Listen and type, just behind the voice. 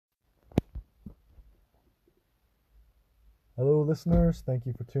Hello, listeners. Thank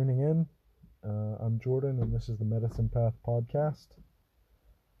you for tuning in. I'm Jordan, and this is the Medicine Path podcast.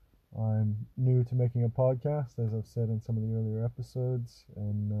 I'm new to making a podcast, as I've said in some of the earlier episodes,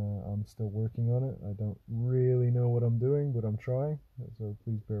 and I'm still working on it. I don't really know what I'm doing, but I'm trying, so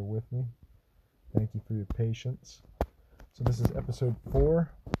please bear with me. Thank you for your patience. So this is episode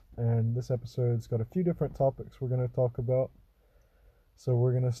 4, and this episode's got a few different topics we're going to talk about. So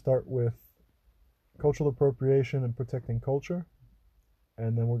we're going to start with cultural appropriation and protecting culture,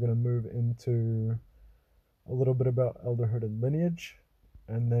 and then we're going to move into a little bit about elderhood and lineage,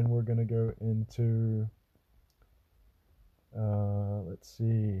 and then we're going to go into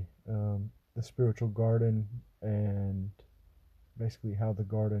the spiritual garden and basically how the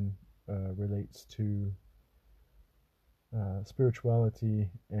garden relates to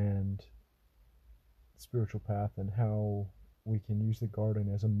spirituality and spiritual path, and how we can use the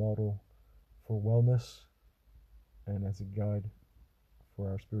garden as a model for wellness and as a guide for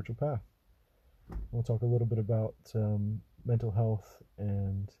our spiritual path. We'll talk a little bit about mental health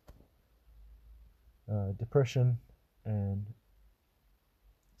and depression and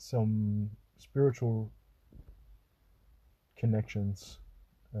some spiritual connections,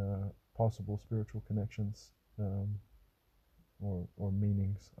 possible spiritual connections or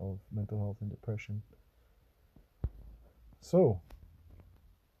meanings of mental health and depression. So,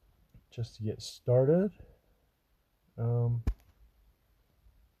 just to get started, I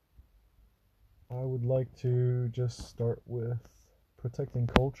would like to just start with protecting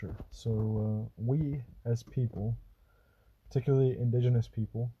culture. So we as people, particularly indigenous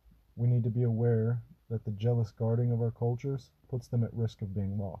people, we need to be aware that the jealous guarding of our cultures puts them at risk of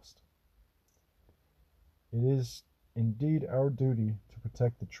being lost. It is indeed our duty to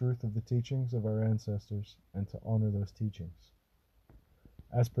protect the truth of the teachings of our ancestors and to honor those teachings.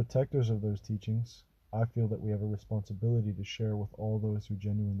 As protectors of those teachings, I feel that we have a responsibility to share with all those who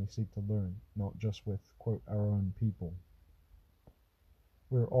genuinely seek to learn, not just with, quote, our own people.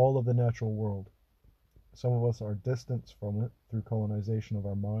 We're all of the natural world. Some of us are distanced from it through colonization of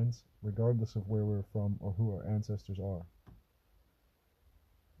our minds, regardless of where we're from or who our ancestors are.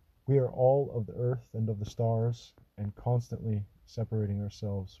 We are all of the earth and of the stars, and constantly separating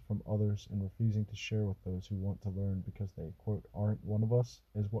ourselves from others and refusing to share with those who want to learn because they, quote, aren't one of us,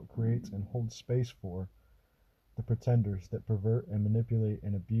 is what creates and holds space for the pretenders that pervert and manipulate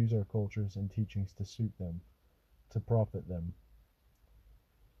and abuse our cultures and teachings to suit them, to profit them.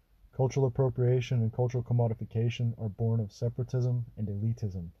 Cultural appropriation and cultural commodification are born of separatism and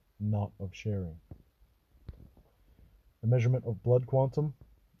elitism, not of sharing. The measurement of blood quantum,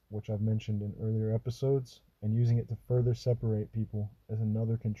 which I've mentioned in earlier episodes, and using it to further separate people is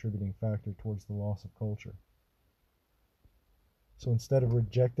another contributing factor towards the loss of culture. So instead of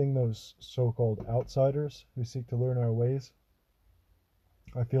rejecting those so-called outsiders who seek to learn our ways,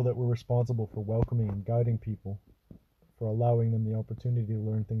 I feel that we're responsible for welcoming and guiding people, for allowing them the opportunity to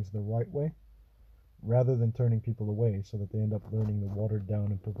learn things the right way, rather than turning people away so that they end up learning the watered down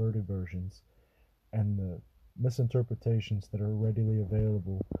and perverted versions and the misinterpretations that are readily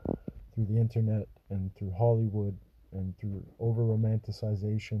available through the internet and through Hollywood and through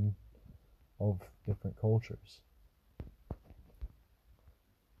over-romanticization of different cultures.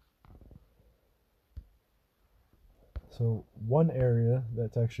 So one area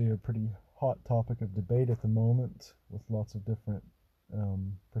that's actually a pretty hot topic of debate at the moment, with lots of different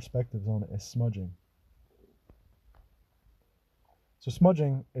perspectives on it, is smudging. So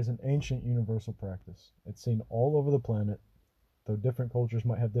smudging is an ancient universal practice. It's seen all over the planet, though different cultures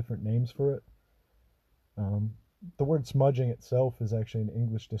might have different names for it. The word smudging itself is actually an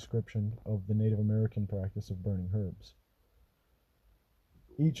English description of the Native American practice of burning herbs.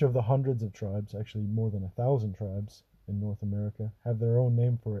 Each of the hundreds of tribes, actually more than 1,000 tribes in North America, have their own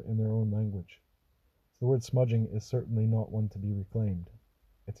name for it in their own language. So the word smudging is certainly not one to be reclaimed.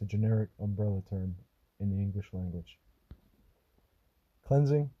 It's a generic umbrella term in the English language.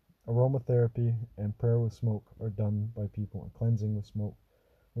 Cleansing, aromatherapy, and prayer with smoke are done by people, and cleansing with smoke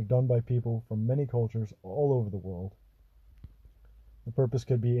are done by people from many cultures all over the world. The purpose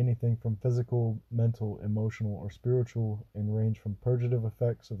could be anything from physical, mental, emotional, or spiritual, and range from purgative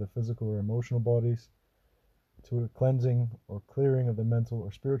effects of the physical or emotional bodies to a cleansing or clearing of the mental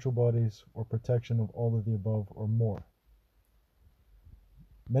or spiritual bodies, or protection of all of the above or more.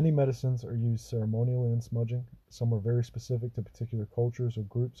 Many medicines are used ceremonially in smudging. Some are very specific to particular cultures or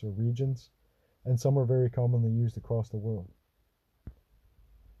groups or regions, and some are very commonly used across the world.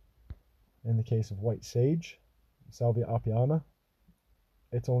 In the case of white sage, Salvia apiana,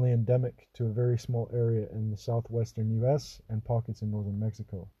 it's only endemic to a very small area in the southwestern US and pockets in northern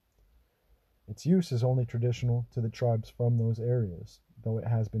Mexico. Its use is only traditional to the tribes from those areas, though it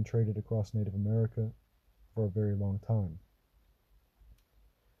has been traded across Native America for a very long time.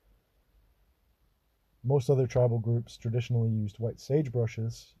 Most other tribal groups traditionally used white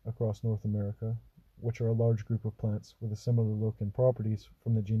sagebrushes across North America, which are a large group of plants with a similar look and properties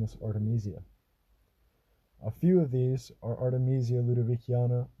from the genus Artemisia. A few of these are Artemisia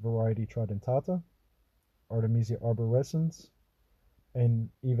ludoviciana variety tridentata, Artemisia arborescens, and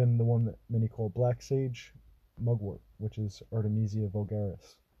even the one that many call black sage, mugwort, which is Artemisia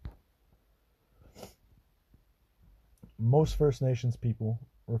vulgaris. Most First Nations people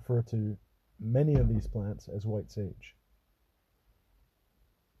refer to many of these plants as white sage.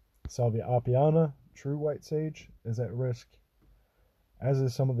 Salvia apiana, true white sage, is at risk, as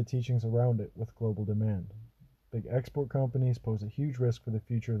is some of the teachings around it with global demand. Big export companies pose a huge risk for the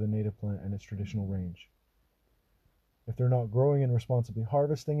future of the native plant and its traditional range. If they're not growing and responsibly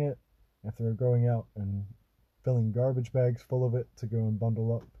harvesting it, if they're going out and filling garbage bags full of it to go and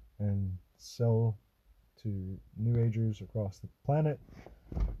bundle up and sell to New Agers across the planet,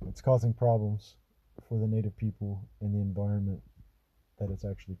 it's causing problems for the native people in the environment that it's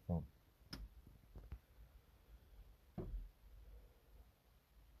actually from.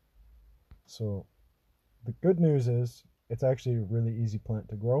 So the good news is it's actually a really easy plant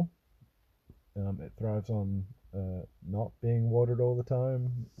to grow. It thrives on not being watered all the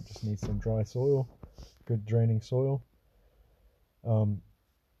time. It just needs some dry soil, good draining soil.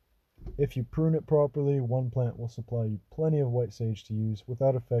 If you prune it properly, one plant will supply you plenty of white sage to use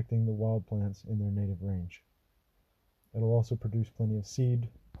without affecting the wild plants in their native range. It'll also produce plenty of seed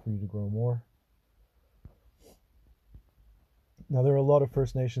for you to grow more. Now, there are a lot of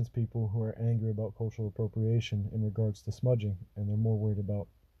First Nations people who are angry about cultural appropriation in regards to smudging, and they're more worried about,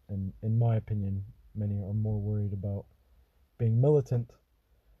 and in my opinion, many are more worried about being militant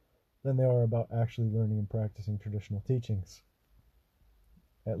than they are about actually learning and practicing traditional teachings.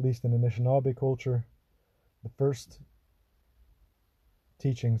 At least in Anishinaabe culture, the first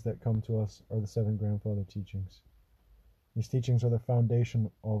teachings that come to us are the 7 grandfather teachings. These teachings are the foundation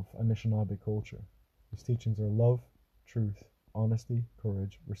of Anishinaabe culture. These teachings are love, truth, honesty,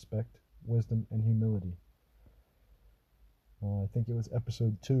 courage, respect, wisdom, and humility. I think it was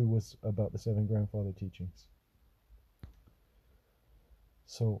episode 2 was about the 7 grandfather teachings.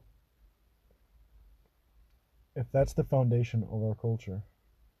 So, if that's the foundation of our culture,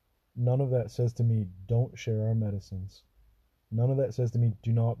 none of that says to me, don't share our medicines. None of that says to me,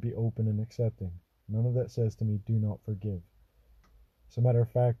 do not be open and accepting. None of that says to me, do not forgive. As a matter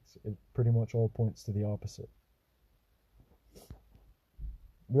of fact, it pretty much all points to the opposite.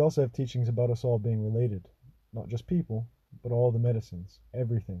 We also have teachings about us all being related. Not just people, but all the medicines.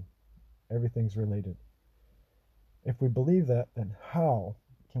 Everything. Everything's related. If we believe that, then how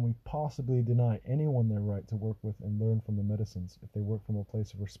can we possibly deny anyone their right to work with and learn from the medicines if they work from a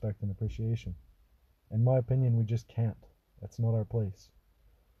place of respect and appreciation? In my opinion, we just can't. That's not our place.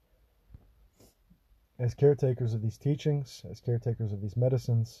 As caretakers of these teachings, as caretakers of these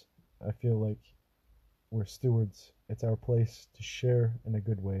medicines, I feel like we're stewards. It's our place to share in a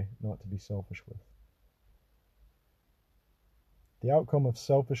good way, not to be selfish with. The outcome of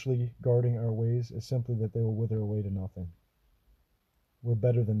selfishly guarding our ways is simply that they will wither away to nothing. We're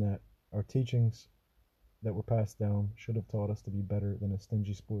better than that. Our teachings that were passed down should have taught us to be better than a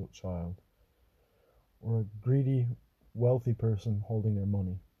stingy, spoiled child, or a greedy, wealthy person holding their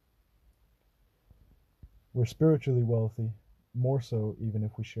money. We're spiritually wealthy, more so even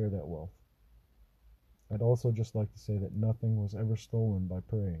if we share that wealth. I'd also just like to say that nothing was ever stolen by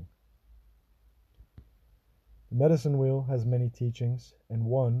praying. The medicine wheel has many teachings, and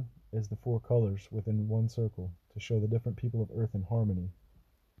one is the 4 colors within one circle to show the different people of Earth in harmony,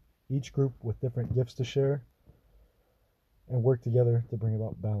 each group with different gifts to share and work together to bring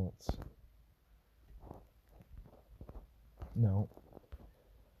about balance. Now,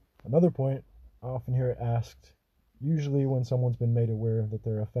 another point I often hear it asked, usually when someone's been made aware that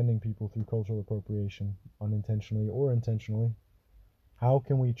they're offending people through cultural appropriation, unintentionally or intentionally, how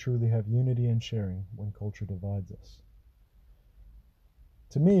can we truly have unity and sharing when culture divides us?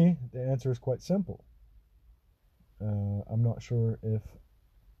 To me, the answer is quite simple. I'm not sure if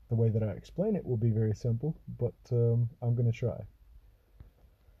the way that I explain it will be very simple, but I'm going to try.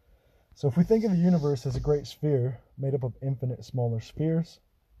 So if we think of the universe as a great sphere made up of infinite smaller spheres,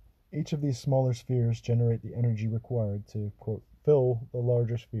 each of these smaller spheres generate the energy required to, quote, fill the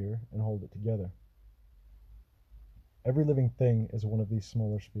larger sphere and hold it together. Every living thing is one of these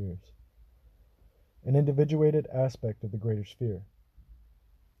smaller spheres, an individuated aspect of the greater sphere.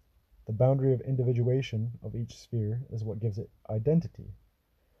 The boundary of individuation of each sphere is what gives it identity.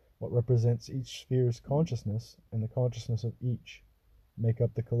 What represents each sphere's consciousness and the consciousness of each make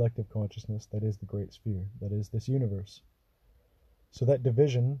up the collective consciousness that is the great sphere, that is this universe. So that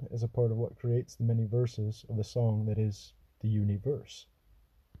division is a part of what creates the many verses of the song that is the universe.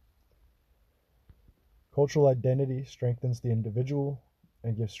 Cultural identity strengthens the individual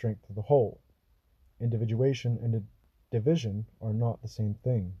and gives strength to the whole. Individuation and division are not the same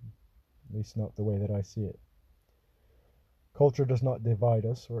thing, at least not the way that I see it. Culture does not divide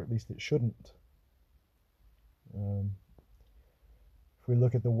us, or at least it shouldn't. If we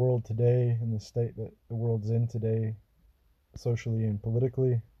look at the world today and the state that the world's in today, socially and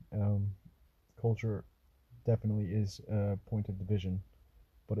politically, culture definitely is a point of division,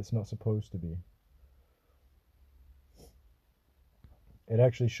 but it's not supposed to be. It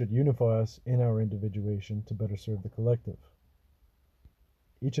actually should unify us in our individuation to better serve the collective.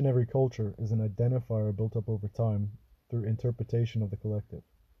 Each and every culture is an identifier built up over time through interpretation of the collective.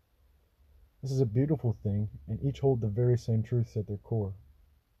 This is a beautiful thing, and each hold the very same truths at their core.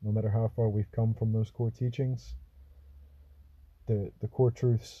 No matter how far we've come from those core teachings, the core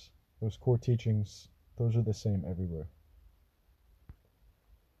truths, those core teachings, those are the same everywhere.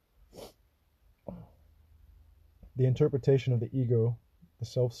 The interpretation of the ego, the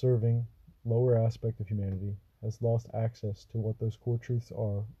self-serving, lower aspect of humanity, has lost access to what those core truths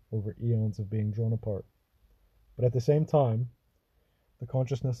are over eons of being drawn apart. But at the same time, the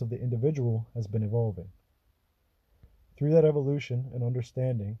consciousness of the individual has been evolving. Through that evolution and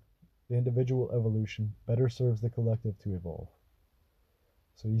understanding, the individual evolution better serves the collective to evolve.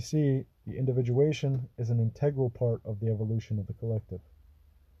 So you see, the individuation is an integral part of the evolution of the collective.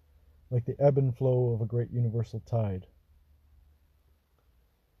 Like the ebb and flow of a great universal tide.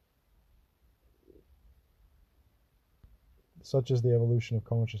 Such is the evolution of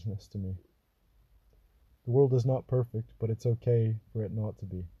consciousness to me. The world is not perfect, but it's okay for it not to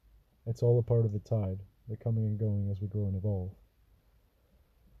be. It's all a part of the tide, the coming and going as we grow and evolve.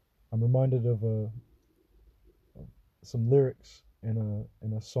 I'm reminded of some lyrics in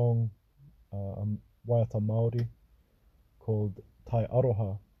a song, Waiata Māori, called Tai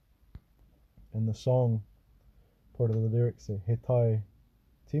Aroha. And the song, part of the lyrics say, He tai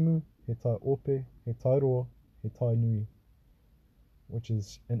timu, he tai ope, he tai roa, he tai nui, which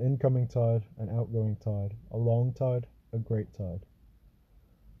is an incoming tide, an outgoing tide, a long tide, a great tide.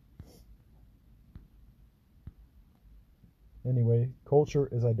 Anyway, culture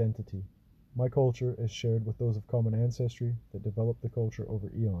is identity. My culture is shared with those of common ancestry that developed the culture over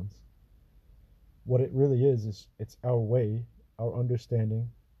eons. What it really is it's our way, our understanding,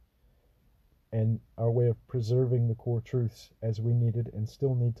 and our way of preserving the core truths as we needed and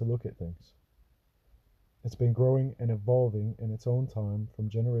still need to look at things. It's been growing and evolving in its own time from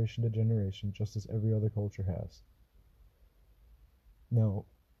generation to generation, just as every other culture has. Now,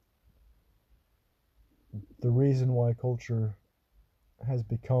 the reason why culture has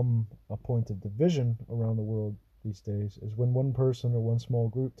become a point of division around the world these days is when one person or one small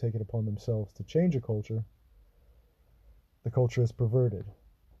group take it upon themselves to change a culture, the culture is perverted.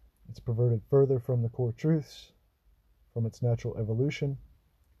 It's perverted further from the core truths, from its natural evolution.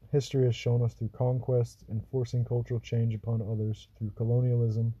 History has shown us through conquest and forcing cultural change upon others through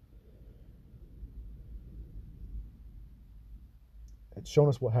colonialism. It's shown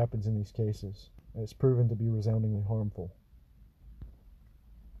us what happens in these cases, and it's proven to be resoundingly harmful.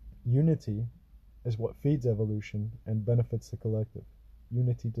 Unity is what feeds evolution and benefits the collective.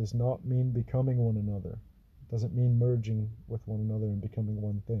 Unity does not mean becoming one another. It doesn't mean merging with one another and becoming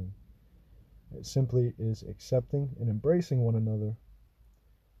one thing. It simply is accepting and embracing one another,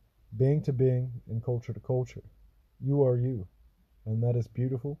 being to being and culture to culture. You are you, and that is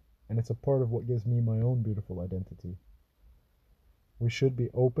beautiful, and it's a part of what gives me my own beautiful identity. We should be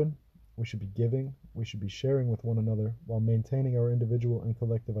open, we should be giving, we should be sharing with one another while maintaining our individual and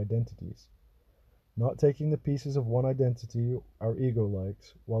collective identities. Not taking the pieces of one identity our ego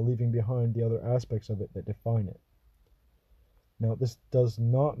likes while leaving behind the other aspects of it that define it. Now, this does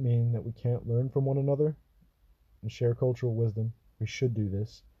not mean that we can't learn from one another and share cultural wisdom. We should do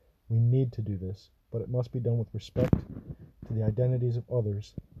this. We need to do this, but it must be done with respect to the identities of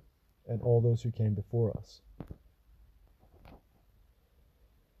others and all those who came before us.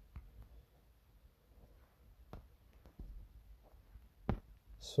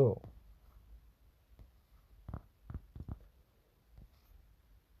 So,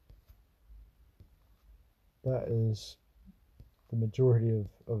 that is the majority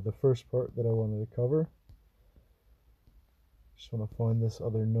of the first part that I wanted to cover. Just want to find this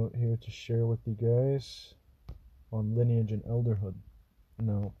other note here to share with you guys on lineage and elderhood.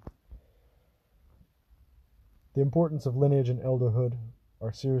 Now, the importance of lineage and elderhood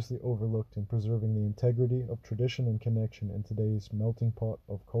are seriously overlooked in preserving the integrity of tradition and connection in today's melting pot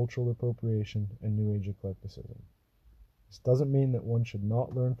of cultural appropriation and New Age eclecticism. This doesn't mean that one should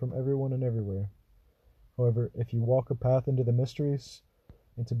not learn from everyone and everywhere. However, if you walk a path into the mysteries,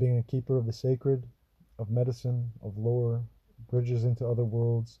 into being a keeper of the sacred, of medicine, of lore, bridges into other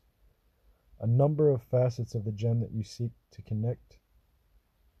worlds, a number of facets of the gem that you seek to connect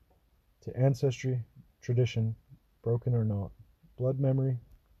to ancestry, tradition, broken or not, blood memory,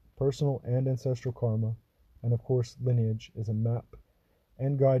 personal and ancestral karma, and of course lineage is a map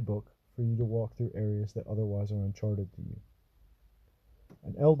and guidebook for you to walk through areas that otherwise are uncharted to you.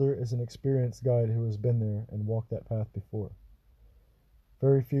 An elder is an experienced guide who has been there and walked that path before.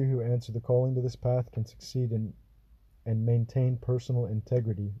 Very few who answer the calling to this path can succeed in and maintain personal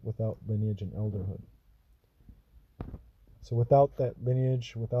integrity without lineage and elderhood. So without that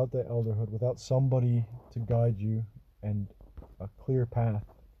lineage, without that elderhood, without somebody to guide you and a clear path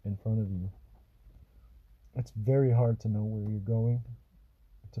in front of you, it's very hard to know where you're going,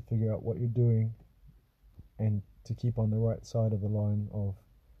 to figure out what you're doing, and to keep on the right side of the line of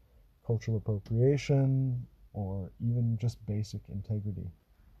cultural appropriation or even just basic integrity.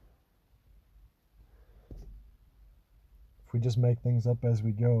 If we just make things up as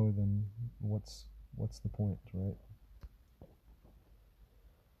we go, then what's the point, right?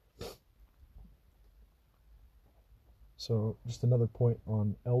 So just another point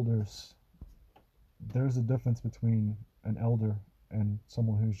on elders. There's a difference between an elder and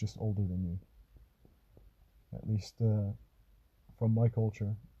someone who's just older than you. At least from my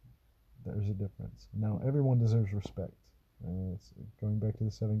culture, there's a difference. Now, everyone deserves respect. It's going back to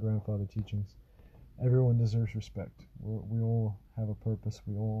the 7 grandfather teachings. Everyone deserves respect. We all have a purpose.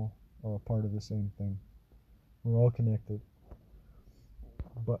 We all are a part of the same thing. We're all connected.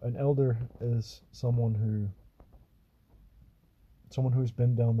 But an elder is someone who's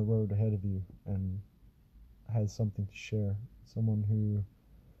been down the road ahead of you and has something to share. Someone who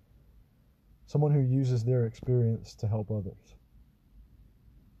uses their experience to help others.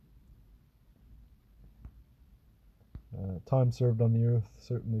 Time served on the earth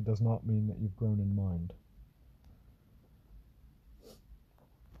certainly does not mean that you've grown in mind.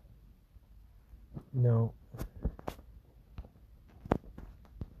 Now,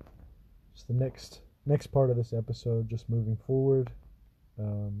 just the next part of this episode, just moving forward,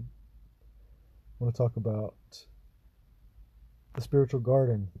 I want to talk about the spiritual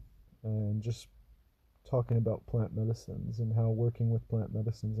garden and just talking about plant medicines and how working with plant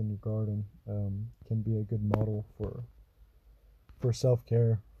medicines in your garden can be a good model for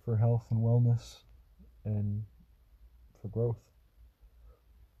self-care, for health and wellness, and for growth.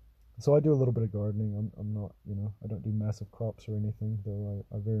 So I do a little bit of gardening. I'm not, I don't do massive crops or anything, though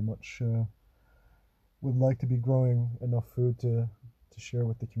I very much would like to be growing enough food to share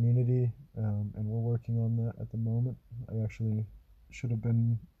with the community, and we're working on that at the moment. I actually should have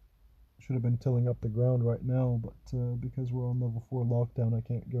been tilling up the ground right now, but because we're on level 4 lockdown, I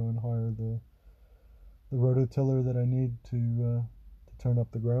can't go and hire the rototiller that I need to turn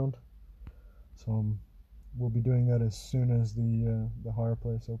up the ground. So we'll be doing that as soon as the hire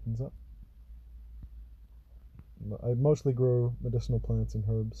place opens up. I mostly grow medicinal plants and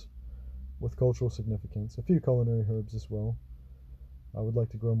herbs with cultural significance, a few culinary herbs as well. I would like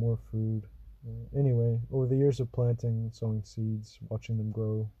to grow more food. Anyway, over the years of planting, sowing seeds, watching them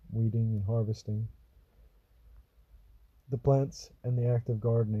grow, weeding and harvesting, the plants and the act of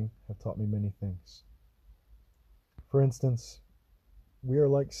gardening have taught me many things. For instance, we are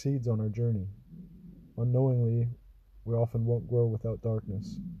like seeds on our journey. Unknowingly, we often won't grow without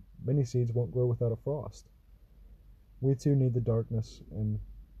darkness. Many seeds won't grow without a frost. We too need the darkness and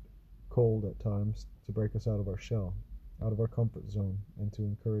cold at times to break us out of our shell, out of our comfort zone, and to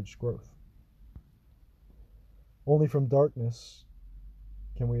encourage growth. Only from darkness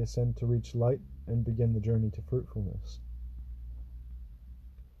can we ascend to reach light and begin the journey to fruitfulness.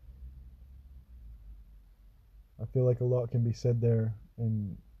 I feel like a lot can be said there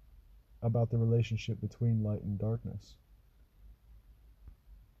about the relationship between light and darkness.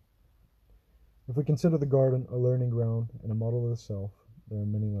 If we consider the garden a learning ground and a model of the self, there are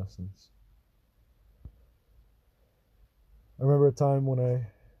many lessons. I remember a time when I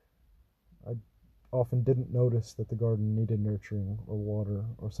often didn't notice that the garden needed nurturing or water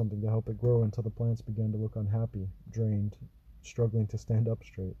or something to help it grow until the plants began to look unhappy, drained, struggling to stand up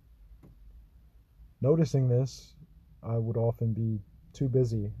straight. Noticing this, I would often be too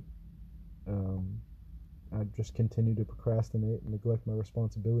busy. I'd just continue to procrastinate and neglect my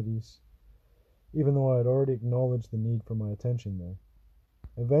responsibilities, even though I had already acknowledged the need for my attention there.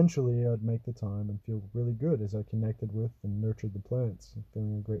 Eventually, I'd make the time and feel really good as I connected with and nurtured the plants,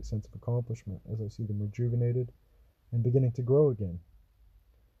 feeling a great sense of accomplishment as I see them rejuvenated and beginning to grow again.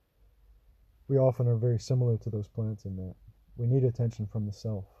 We often are very similar to those plants in that we need attention from the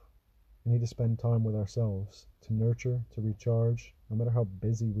self. We need to spend time with ourselves to nurture, to recharge, no matter how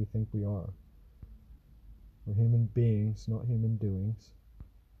busy we think we are. We're human beings, not human doings.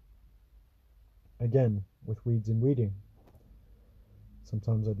 Again, with weeds and weeding.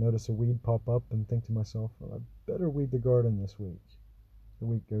 Sometimes I'd notice a weed pop up and think to myself, well, I'd better weed the garden this week. The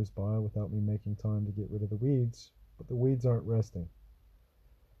week goes by without me making time to get rid of the weeds, but the weeds aren't resting.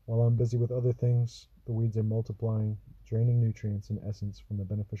 While I'm busy with other things, the weeds are multiplying, draining nutrients and essence from the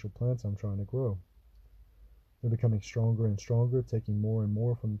beneficial plants I'm trying to grow. They're becoming stronger and stronger, taking more and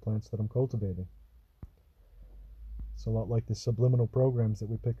more from the plants that I'm cultivating. It's a lot like the subliminal programs that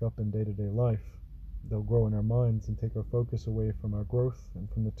we pick up in day-to-day life. They'll grow in our minds and take our focus away from our growth and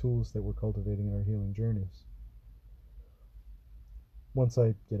from the tools that we're cultivating in our healing journeys. Once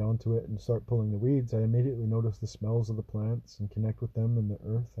I get onto it and start pulling the weeds, I immediately notice the smells of the plants and connect with them in the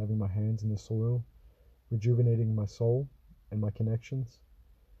earth, having my hands in the soil, rejuvenating my soul and my connections.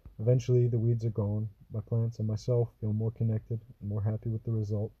 Eventually, the weeds are gone. My plants and myself feel more connected and more happy with the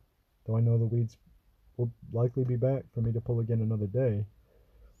result, though I know the weeds will likely be back for me to pull again another day.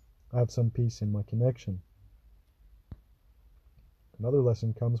 I have some peace in my connection. Another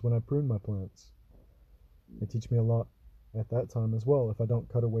lesson comes when I prune my plants. They teach me a lot at that time as well. If I don't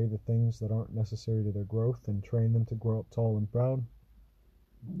cut away the things that aren't necessary to their growth and train them to grow up tall and proud,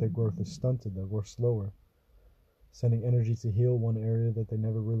 their growth is stunted, they'll grow slower, sending energy to heal one area that they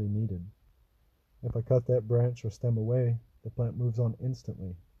never really needed. If I cut that branch or stem away, the plant moves on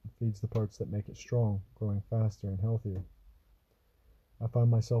instantly and feeds the parts that make it strong, growing faster and healthier. I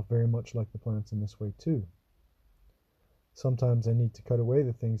find myself very much like the plants in this way too. Sometimes I need to cut away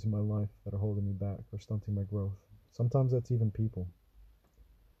the things in my life that are holding me back or stunting my growth. Sometimes that's even people.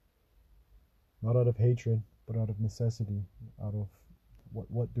 Not out of hatred, but out of necessity, out of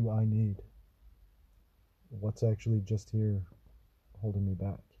what do I need? What's actually just here holding me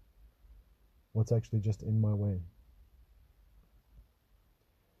back? What's actually just in my way?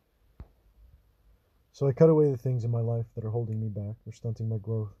 So I cut away the things in my life that are holding me back or stunting my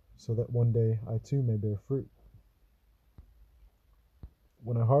growth so that one day I too may bear fruit.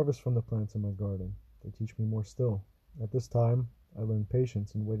 When I harvest from the plants in my garden, they teach me more still. At this time, I learn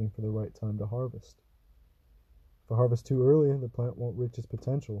patience in waiting for the right time to harvest. If I harvest too early, the plant won't reach its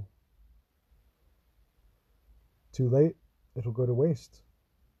potential. Too late, it'll go to waste.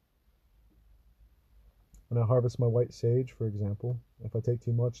 When I harvest my white sage, for example, if I take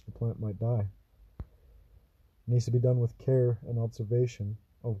too much, the plant might die. It needs to be done with care and observation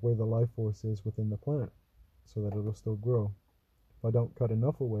of where the life force is within the plant so that it'll still grow. If I don't cut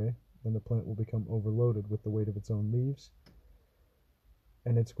enough away, then the plant will become overloaded with the weight of its own leaves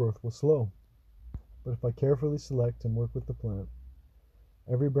and its growth will slow. But if I carefully select and work with the plant,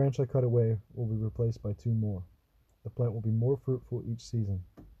 every branch I cut away will be replaced by two more. The plant will be more fruitful each season.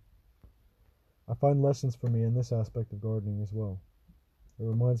 I find lessons for me in this aspect of gardening as well. It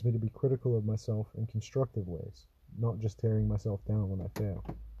reminds me to be critical of myself in constructive ways, not just tearing myself down when I fail.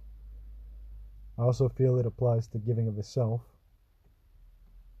 I also feel it applies to giving of the self,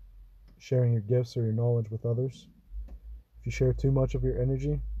 sharing your gifts or your knowledge with others. If you share too much of your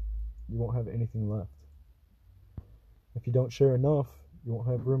energy, you won't have anything left. If you don't share enough, you won't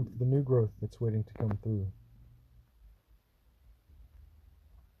have room for the new growth that's waiting to come through.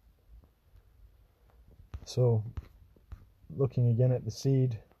 So, looking again at the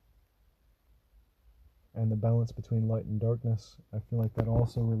seed and the balance between light and darkness, I feel like that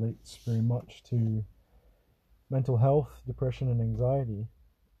also relates very much to mental health, depression, and anxiety.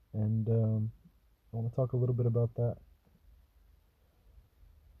 And I want to talk a little bit about that.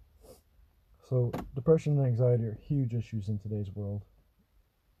 So, depression and anxiety are huge issues in today's world.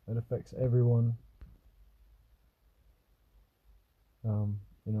 It affects everyone.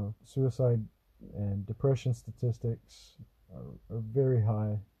 Suicide and depression statistics are very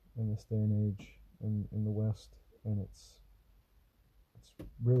high in this day and age in the West, and it's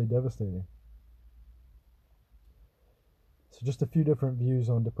really devastating. So just a few different views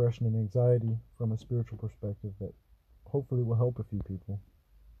on depression and anxiety from a spiritual perspective that hopefully will help a few people.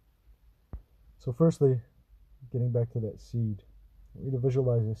 So firstly, getting back to that seed, I want you to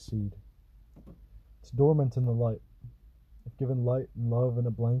visualize a seed. It's dormant in the light. If given light and love and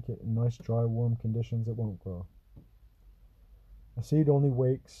a blanket and nice dry warm conditions, it won't grow. A seed only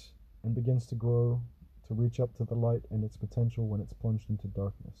wakes and begins to grow to reach up to the light and its potential when it's plunged into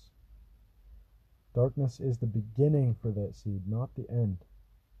darkness. Darkness is the beginning for that seed, not the end.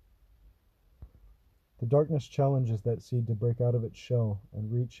 The darkness challenges that seed to break out of its shell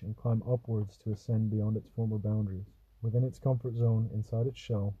and reach and climb upwards to ascend beyond its former boundaries. Within its comfort zone, inside its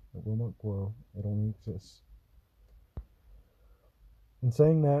shell, it will not grow, it only exists. In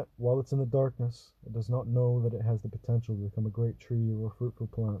saying that, while it's in the darkness, it does not know that it has the potential to become a great tree or a fruitful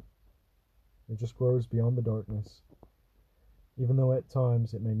plant. It just grows beyond the darkness, even though at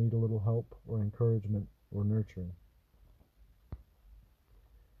times it may need a little help or encouragement or nurturing.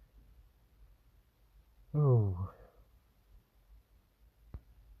 Oh.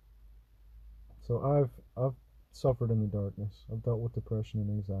 So I've suffered in the darkness. I've dealt with depression and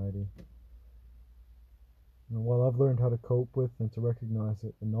anxiety. And while I've learned how to cope with and to recognize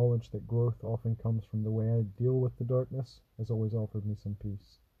it, the knowledge that growth often comes from the way I deal with the darkness has always offered me some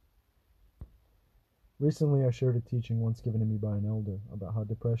peace. Recently, I shared a teaching once given to me by an elder about how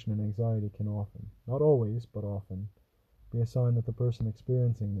depression and anxiety can often, not always, but often, be a sign that the person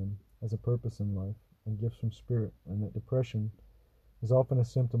experiencing them has a purpose in life and gifts from spirit, and that depression is often a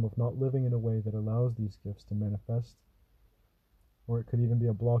symptom of not living in a way that allows these gifts to manifest, or it could even be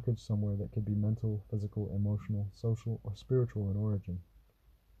a blockage somewhere that could be mental, physical, emotional, social, or spiritual in origin.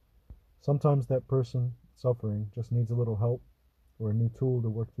 Sometimes that person suffering just needs a little help or a new tool to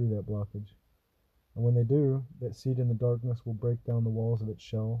work through that blockage. And when they do, that seed in the darkness will break down the walls of its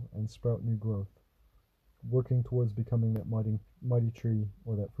shell and sprout new growth, working towards becoming that mighty tree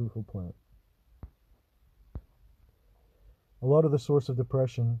or that fruitful plant. A lot of the source of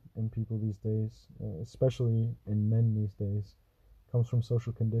depression in people these days, especially in men these days, comes from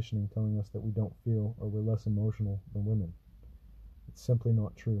social conditioning telling us that we don't feel or we're less emotional than women. It's simply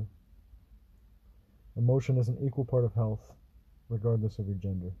not true. Emotion is an equal part of health, regardless of your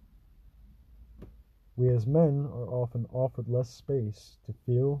gender. We as men are often offered less space to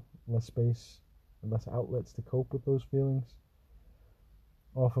feel, less space and less outlets to cope with those feelings.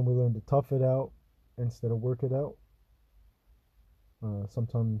 Often we learn to tough it out instead of work it out.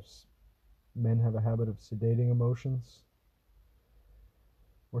 Sometimes men have a habit of sedating emotions,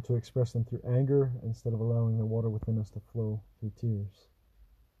 or to express them through anger instead of allowing the water within us to flow through tears.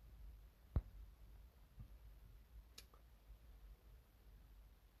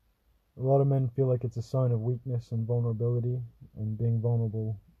 A lot of men feel like it's a sign of weakness and vulnerability, and being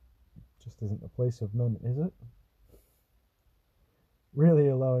vulnerable just isn't the place of men, is it? Really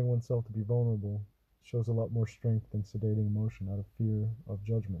allowing oneself to be vulnerable shows a lot more strength than sedating emotion out of fear of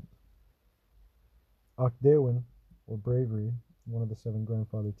judgment. Akdewin, or bravery, one of the 7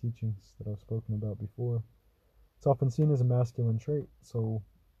 grandfather teachings that I've spoken about before, it's often seen as a masculine trait, so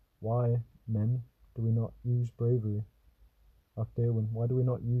why, men, do we not use bravery? Akdewin, why do we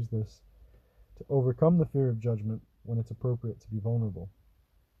not use this to overcome the fear of judgment when it's appropriate to be vulnerable?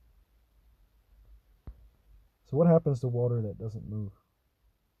 So what happens to water that doesn't move?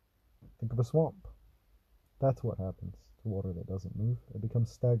 Think of a swamp. That's what happens to water that doesn't move. It becomes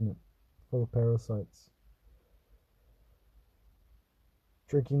stagnant, full of parasites.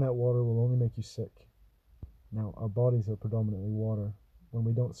 Drinking that water will only make you sick. Now, our bodies are predominantly water. When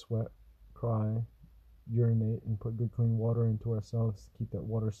we don't sweat, cry, urinate, and put good clean water into ourselves to keep that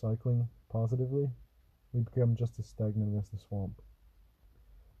water cycling positively, we become just as stagnant as the swamp.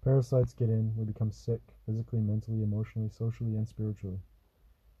 Parasites get in, we become sick, physically, mentally, emotionally, socially, and spiritually.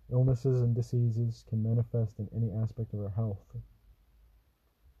 Illnesses and diseases can manifest in any aspect of our health.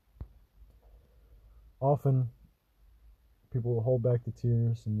 Often, people will hold back the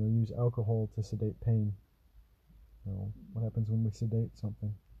tears and they'll use alcohol to sedate pain. You know, what happens when we sedate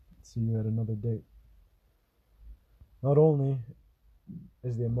something? See you at another date. Not only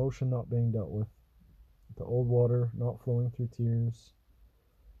is the emotion not being dealt with, the old water not flowing through tears,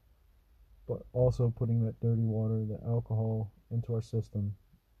 but also putting that dirty water, that alcohol, into our system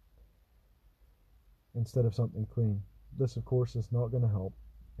instead of something clean. This, of course, is not going to help,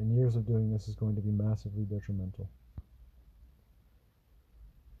 and years of doing this is going to be massively detrimental.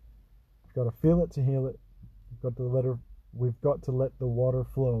 We've got to feel it to heal it. We've got to let the water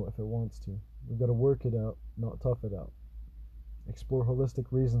flow if it wants to. We've got to work it out, not tough it out. Explore holistic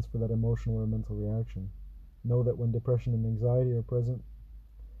reasons for that emotional or mental reaction. Know that when depression and anxiety are present,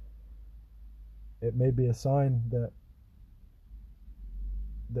 it may be a sign that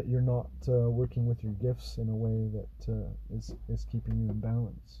you're not working with your gifts in a way that is keeping you in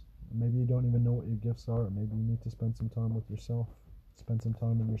balance. Maybe you don't even know what your gifts are. Maybe you need to spend some time with yourself. Spend some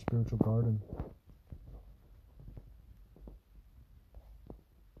time in your spiritual garden.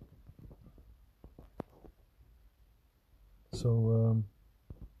 So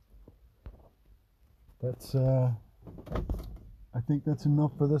I think that's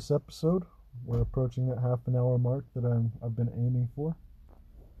enough for this episode. We're approaching that half an hour mark that I've been aiming for.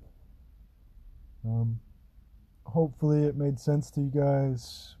 Um, Hopefully it made sense to you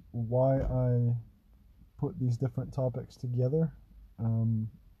guys why I put these different topics together.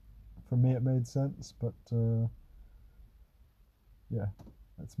 For me it made sense, but yeah,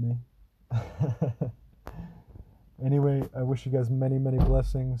 that's me. Anyway, I wish you guys many, many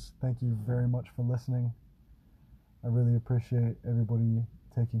blessings. Thank you very much for listening. I really appreciate everybody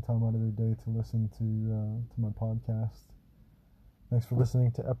taking time out of their day to listen to my podcast. Thanks for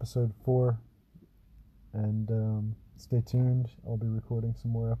listening to episode 4, and stay tuned. I'll be recording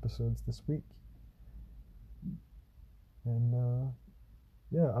some more episodes this week. And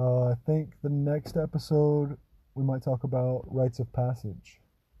I think the next episode we might talk about rites of passage.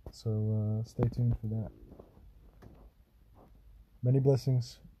 So stay tuned for that. Many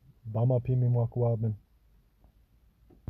blessings. Bama pimi mwakuabin.